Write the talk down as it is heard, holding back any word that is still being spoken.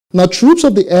Now, troops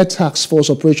of the Air Task Force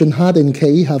Operation Hadin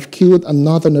Kai have killed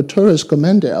another notorious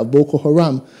commander of Boko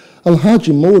Haram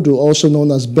Alhaji Modu, also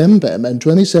known as Bem Bem, and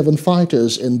 27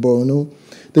 fighters in Borno.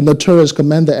 The notorious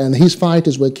commander and his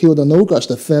fighters were killed on August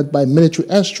 3rd by military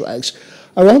airstrikes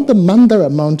around the Mandara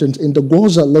Mountains in the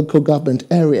Gwoza local government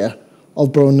area of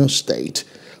Borno State.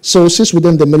 Sources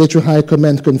within the military high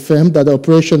command confirmed that the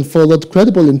operation followed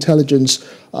credible intelligence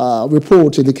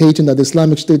reports indicating that the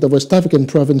Islamic State of West African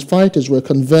province fighters were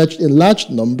converged in large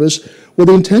numbers with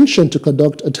the intention to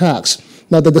conduct attacks.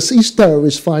 Now, the deceased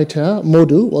terrorist fighter,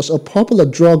 Modu, was a popular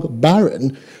drug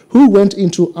baron who went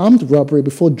into armed robbery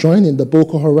before joining the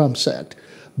Boko Haram sect.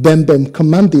 Bem Bem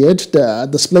commanded the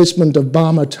displacement of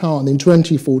Bama town in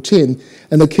 2014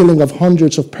 and the killing of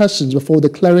hundreds of persons before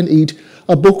declaring it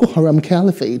a Boko Haram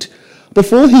caliphate.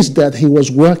 Before his death, he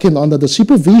was working under the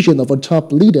supervision of a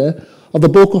top leader of the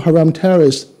Boko Haram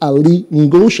terrorist, Ali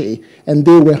Ngoshi, and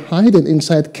they were hiding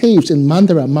inside caves in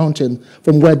Mandara Mountain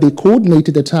from where they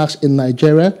coordinated attacks in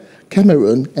Nigeria,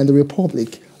 Cameroon, and the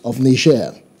Republic of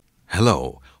Niger.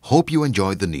 Hello. Hope you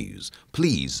enjoyed the news.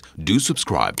 Please do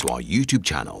subscribe to our YouTube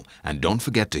channel and don't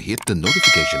forget to hit the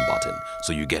notification button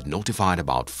so you get notified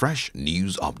about fresh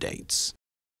news updates.